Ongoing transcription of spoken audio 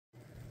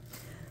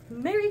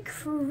Merry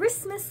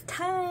Christmas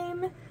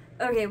time!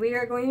 Okay, we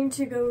are going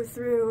to go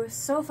through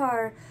so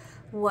far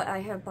what I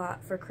have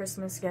bought for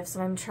Christmas gifts,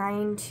 and I'm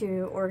trying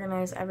to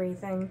organize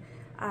everything.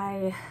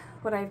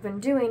 What I've been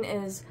doing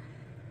is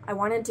I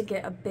wanted to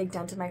get a big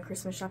dent in my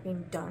Christmas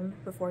shopping done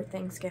before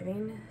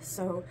Thanksgiving,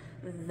 so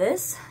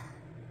this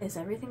is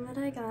everything that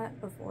I got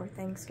before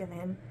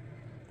Thanksgiving,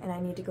 and I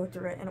need to go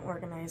through it and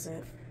organize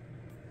it.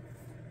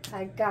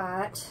 I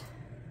got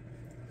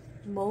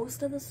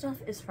most of the stuff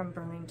is from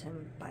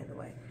Burlington, by the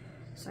way.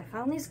 So I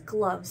found these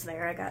gloves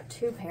there. I got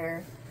 2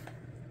 pair.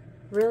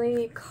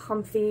 Really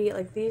comfy.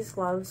 Like, these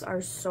gloves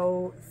are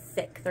so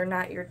thick. They're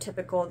not your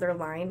typical, they're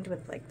lined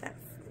with like that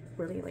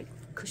really like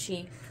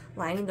cushy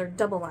lining. They're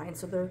double lined,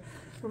 so they're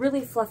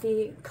really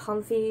fluffy,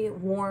 comfy,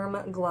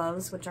 warm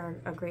gloves, which are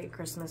a great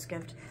Christmas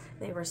gift.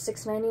 They were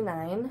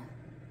 $6.99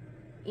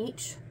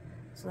 each,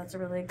 so that's a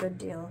really good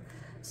deal.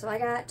 So I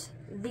got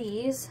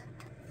these.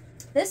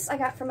 This I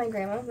got from my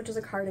grandma, which is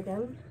a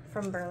cardigan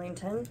from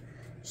Burlington.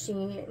 She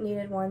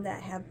needed one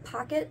that had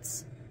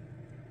pockets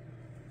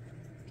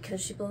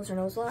because she blows her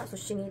nose a lot, so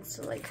she needs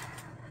to like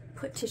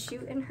put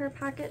tissue in her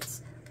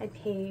pockets.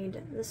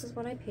 This is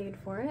what I paid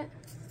for it.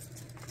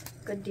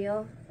 Good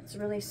deal. It's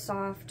really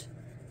soft,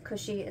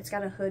 cushy. It's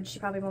got a hood. She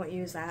probably won't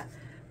use that,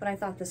 but I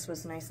thought this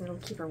was nice and it'll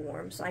keep her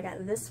warm. So I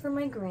got this for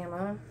my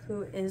grandma,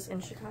 who is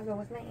in Chicago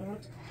with my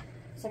aunt.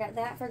 So I got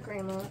that for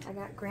grandma. I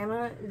got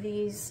grandma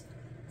these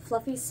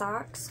fluffy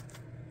socks,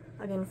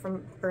 again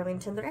from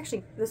Burlington. They're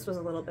actually, this was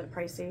a little bit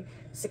pricey,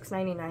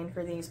 $6.99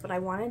 for these, but I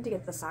wanted to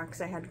get the socks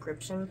that had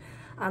gription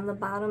on the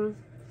bottom,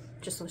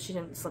 just so she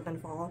didn't slip and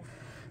fall.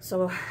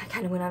 So I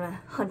kind of went on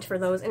a hunt for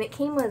those, and it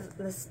came with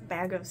this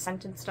bag of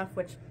scented stuff,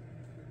 which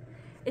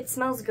it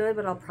smells good,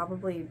 but I'll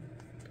probably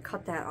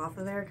cut that off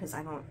of there because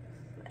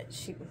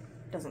she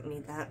doesn't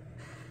need that.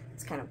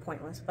 It's kind of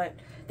pointless, but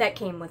that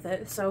came with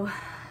it. So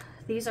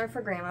these are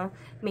for grandma,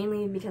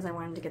 mainly because I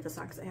wanted to get the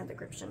socks that had the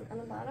gription on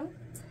the bottom.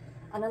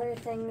 Another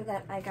thing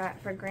that I got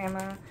for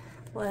grandma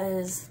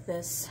was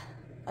this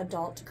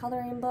adult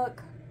coloring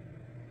book.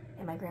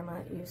 And my grandma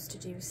used to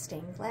do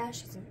stained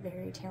glass. She's a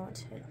very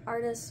talented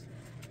artist.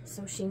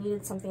 So she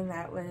needed something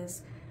that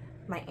was,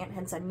 my aunt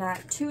had said,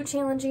 not too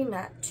challenging,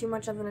 not too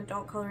much of an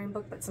adult coloring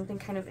book, but something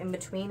kind of in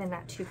between and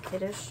not too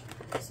kiddish.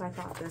 So I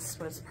thought this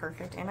was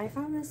perfect. And I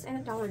found this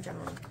at Dollar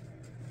General.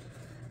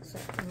 So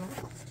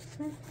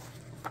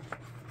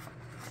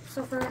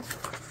for $1,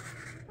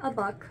 I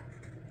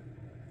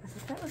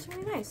thought that was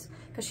really nice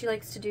because she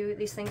likes to do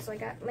these things. So I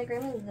got my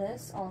grandma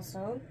this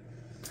also.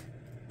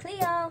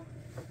 Cleo!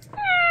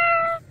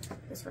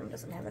 This room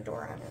doesn't have a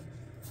door on it,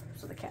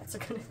 so the cats are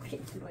gonna be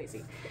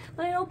noisy.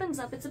 But it opens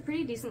up. It's a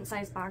pretty decent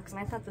sized box, and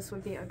I thought this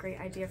would be a great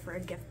idea for a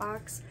gift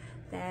box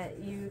that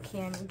you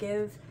can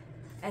give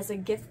as a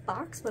gift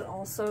box, but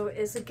also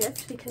is a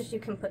gift because you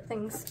can put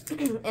things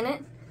in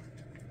it.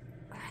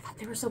 I thought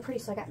they were so pretty,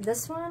 so I got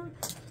this one.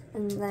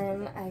 And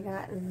then I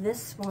got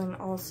this one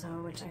also,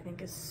 which I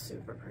think is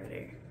super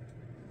pretty.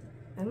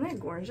 Isn't that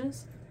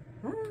gorgeous?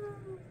 Ah.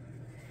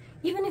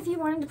 Even if you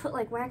wanted to put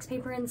like wax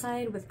paper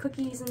inside with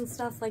cookies and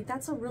stuff, like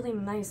that's a really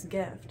nice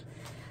gift.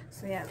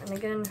 So yeah, and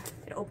again,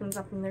 it opens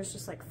up and there's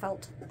just like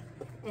felt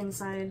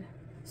inside.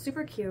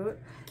 Super cute.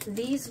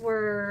 These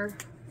were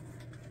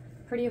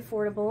pretty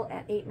affordable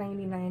at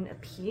 $8.99 a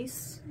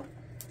piece.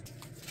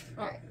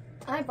 Alright,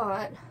 I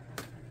bought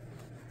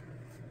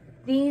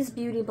these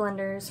beauty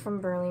blenders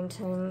from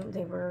Burlington.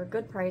 They were a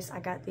good price.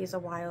 I got these a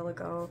while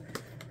ago.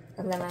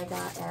 And then I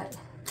got at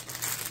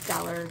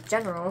Dollar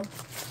General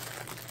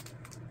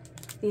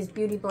these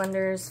beauty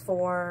blenders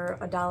for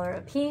 $1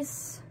 a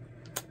piece.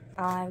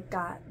 I've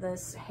got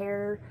this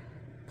hair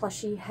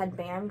plushie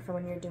headband for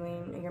when you're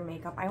doing your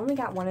makeup. I only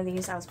got one of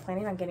these. I was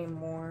planning on getting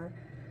more.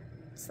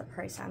 What's the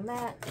price on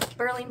that? It's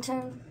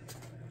Burlington.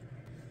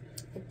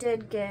 I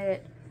did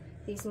get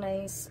these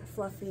nice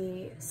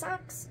fluffy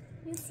socks,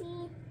 you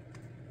see.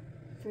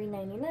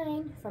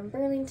 $3.99 from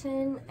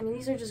Burlington. I mean,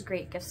 these are just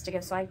great gifts to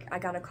give, so I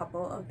got a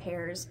couple of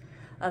pairs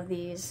of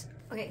these.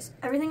 Okay, so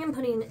everything I'm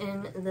putting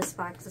in this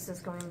box, this is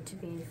going to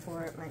be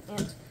for my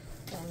aunt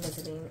that I'm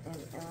visiting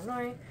in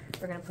Illinois.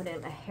 We're going to put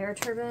in a hair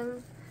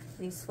turban,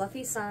 these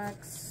fluffy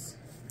socks,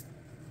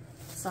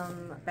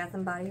 some Bath &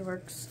 Body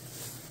Works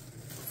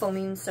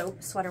foaming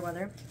soap, sweater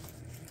weather,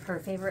 her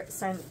favorite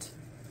scent,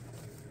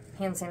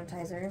 hand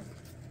sanitizer,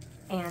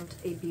 and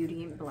a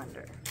beauty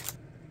blender.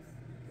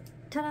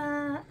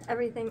 Ta-da!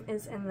 Everything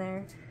is in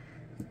there.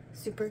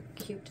 Super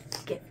cute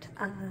gift.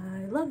 I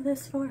love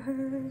this for her.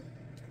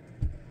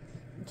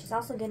 And she's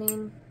also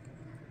getting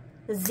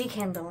the Z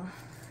candle.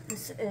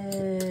 This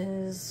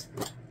is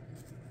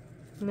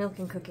milk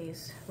and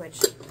cookies, which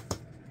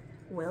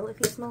Will, if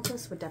he smelled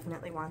this, would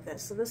definitely want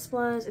this. So this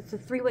was, it's a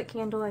 3-wick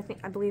candle.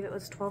 I believe it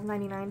was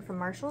 $12.99 from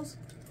Marshall's.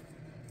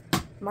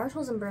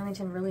 Marshall's and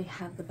Burlington really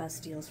have the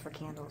best deals for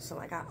candles, so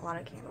I got a lot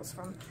of candles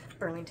from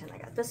Burlington. I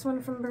got this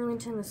one from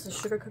Burlington. This is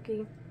sugar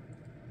cookie.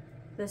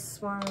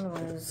 This one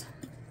was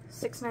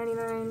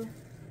 $6.99.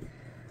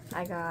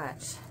 I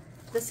got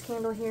this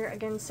candle here,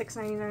 again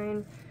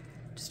 $6.99.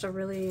 Just a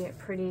really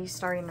pretty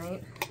starry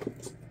night.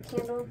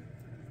 candle.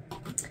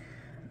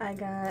 I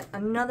got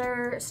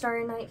another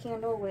Starry Night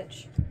candle,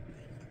 which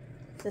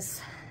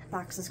this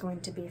box is going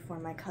to be for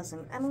my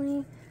cousin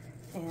Emily,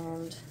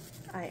 and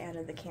I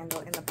added the candle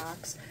in the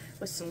box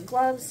with some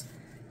gloves,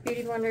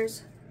 beauty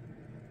blenders,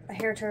 a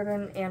hair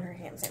turban, and her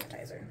hand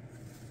sanitizer.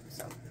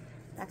 So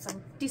that's a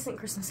decent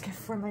Christmas gift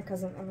for my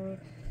cousin Emily.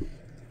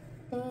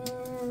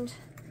 And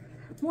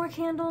more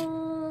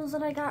candles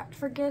that I got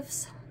for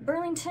gifts.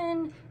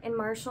 Burlington and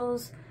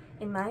Marshall's,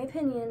 in my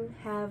opinion,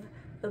 have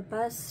the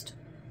best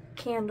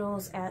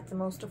candles at the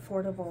most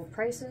affordable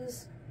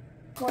prices.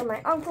 For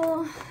my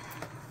uncle,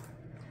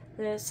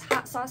 this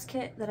hot sauce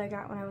kit that I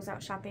got when I was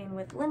out shopping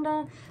with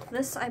Linda.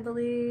 This, I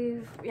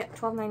believe, yeah,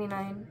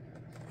 $12.99.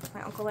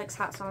 My uncle likes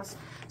hot sauce,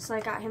 so I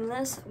got him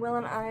this. Will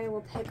and I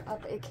will pick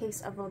up a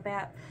case of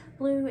Labatt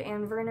Blue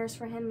and Verner's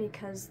for him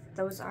because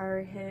those are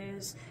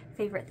his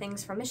favorite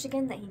things from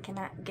Michigan that he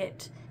cannot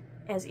get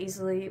as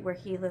easily where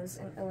he lives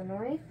in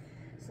Illinois.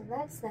 So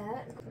that's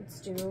that. Let's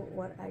do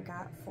what I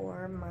got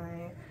for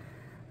my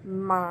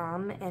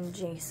mom and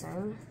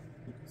Jason.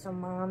 So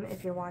Mom,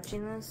 if you're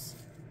watching this,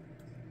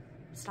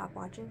 stop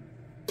watching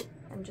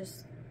and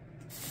just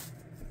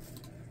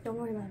don't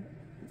worry about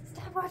it.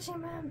 Stop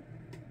watching, Mom.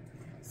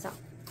 So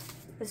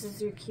this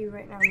is your cue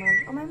right now,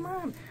 Mom. Oh, my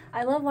mom.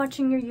 I love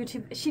watching your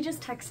YouTube. She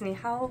just texted me.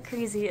 How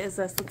crazy is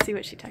this? Let's see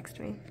what she texted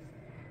me.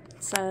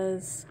 It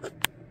says,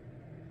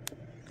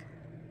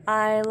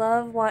 I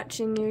love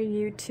watching your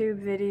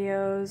YouTube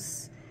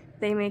videos.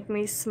 They make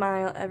me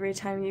smile every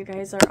time. You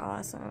guys are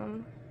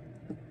awesome.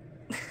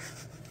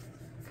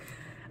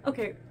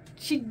 Okay,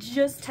 she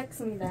just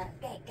texted me that.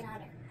 Hey, get out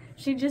of here.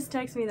 She just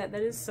texted me that.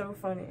 That is so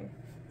funny.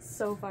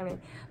 So funny.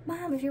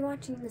 Mom, if you're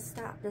watching this,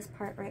 stop this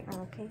part right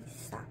now, okay?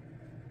 Stop.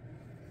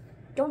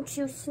 Don't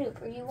you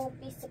snoop or you won't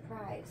be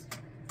surprised.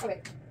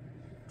 Okay,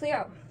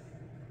 Cleo,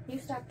 you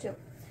stop too.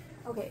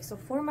 Okay, so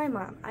for my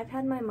mom, I've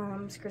had my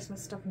mom's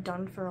Christmas stuff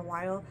done for a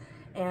while,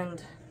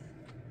 and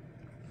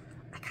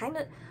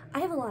I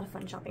have a lot of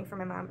fun shopping for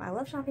my mom. I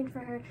love shopping for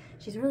her.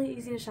 She's really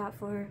easy to shop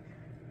for.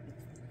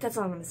 That's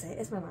all I'm gonna say.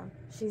 It's my mom.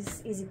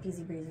 She's easy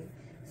peasy breezy.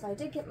 So I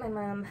did get my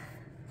mom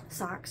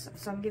socks,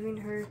 so I'm giving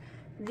her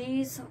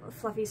these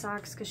fluffy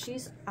socks because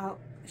she's up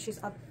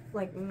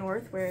like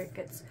north where it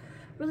gets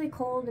really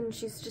cold and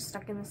she's just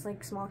stuck in this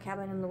like small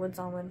cabin in the woods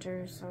all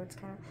winter, so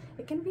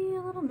it can be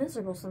a little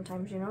miserable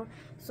sometimes, you know.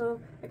 So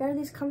I got her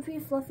these comfy,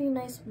 fluffy,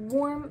 nice,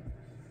 warm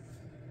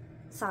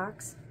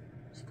socks.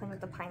 She's playing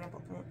with the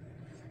pineapple plant.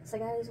 So I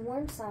got these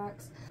warm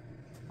socks.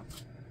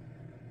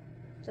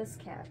 Just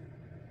cat.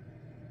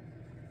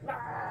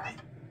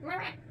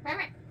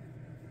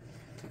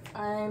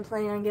 I'm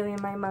planning on giving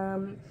my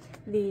mom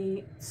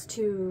these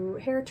two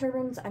hair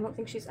turbans. I don't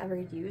think she's ever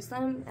used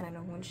them, and I know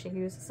when she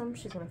uses them,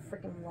 she's gonna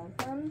freaking love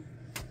them.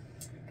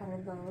 Got her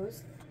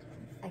those.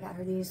 I got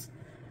her these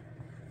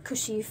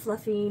cushy,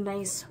 fluffy,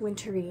 nice,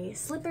 wintry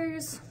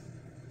slippers.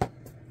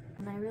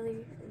 And I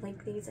really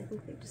like these. I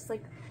think they're just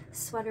like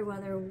sweater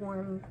weather,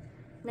 warm,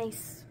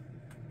 nice,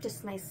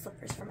 just nice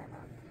slippers for my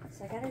mom.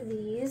 So I got her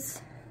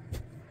these.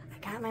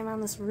 I got my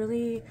mom this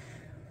really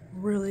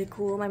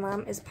cool. My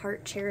mom is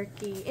part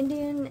Cherokee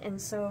Indian, and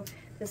so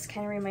this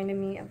kind of reminded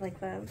me of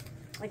like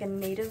a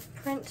native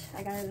print.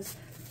 I got her this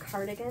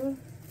cardigan.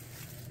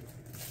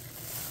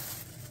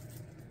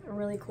 A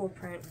really cool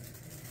print.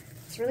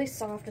 It's really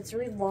soft, it's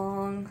really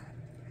long.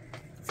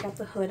 It's got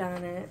the hood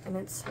on it, and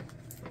it's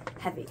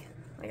heavy.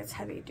 Like, it's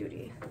heavy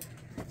duty.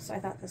 So I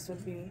thought this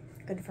would be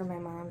good for my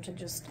mom to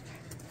just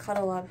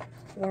cuddle up,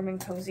 warm and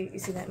cozy. You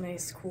see that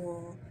nice,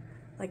 cool,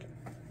 like,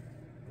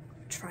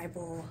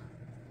 tribal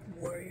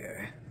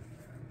warrior,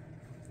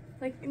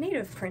 like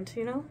native print,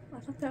 you know? I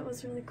thought that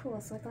was really cool,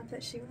 so I thought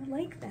that she would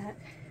like that.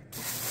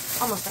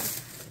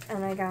 Almost done.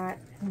 And I got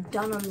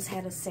Dunham's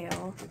had a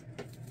sale,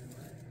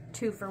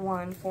 2 for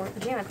 1 for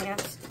pajama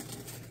pants.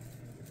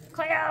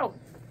 Cleo!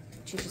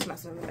 She's just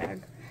messing in the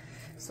bag.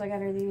 So I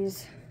got her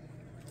these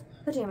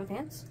pajama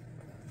pants.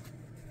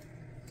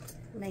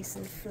 Nice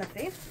and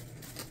fluffy.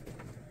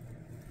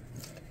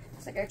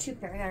 So I got her 2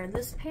 pair. I got her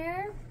this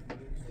pair.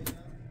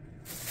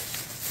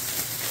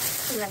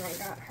 And then I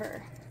got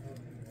her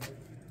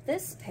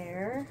this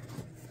pair,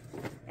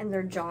 and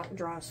they're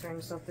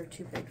drawstrings, so if they're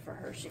too big for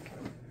her, she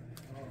can.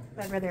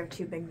 But I'd rather have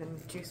too big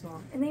than too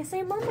small. And they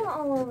say Mama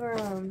all over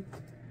them.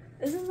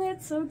 Isn't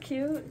that so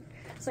cute?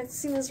 So I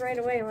see this right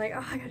away. I'm like,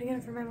 oh, I gotta get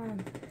it for my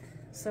mom.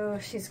 So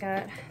she's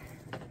got.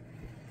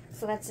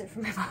 So that's it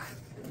for my mom.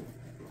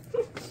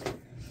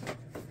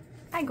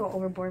 I go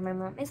overboard, my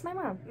mom. It's my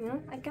mom, you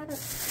know? I gotta.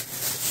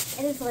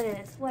 It is what it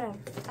is. Whatever.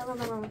 I love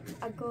my mom.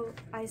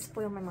 I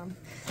spoil my mom.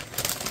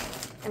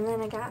 And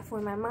then I got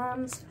for my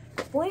mom's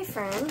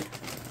boyfriend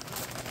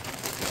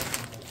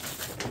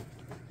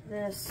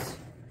this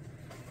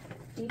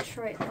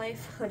Detroit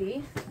Life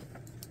hoodie.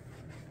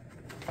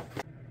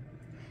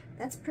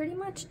 That's pretty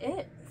much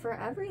it for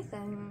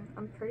everything,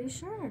 I'm pretty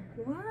sure.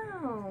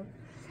 Wow.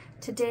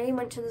 Today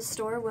went to the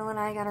store. Will and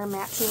I got our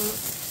matching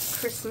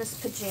Christmas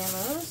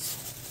pajamas,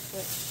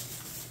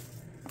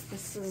 which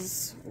this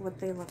is what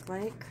they look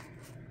like.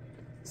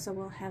 so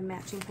we'll have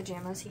matching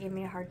pajamas. He gave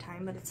me a hard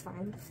time, but it's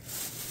fine.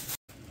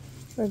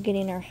 We're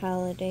getting our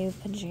holiday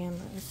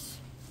pajamas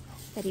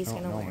that he's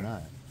gonna wear. No, we're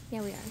not.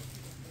 Yeah, we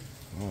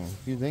are. Oh,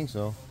 you think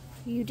so?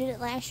 You did it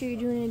last year, you're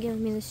doing it again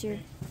with me this year.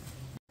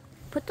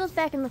 Put those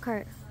back in the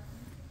cart.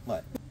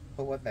 What?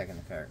 Put what back in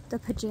the cart? The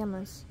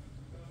pajamas.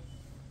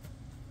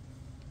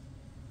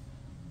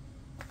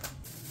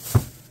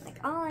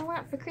 Like, all I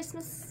want for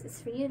Christmas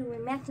is for you to wear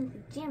matching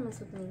pajamas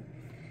with me.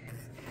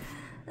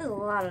 This is a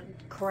lot of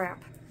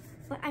crap.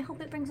 But I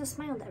hope it brings a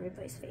smile to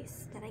everybody's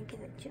face that I give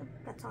it to.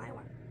 That's all I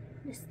want.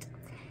 Just,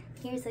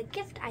 here's a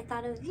gift. I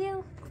thought of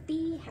you.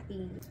 Be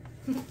happy.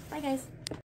 Bye, guys.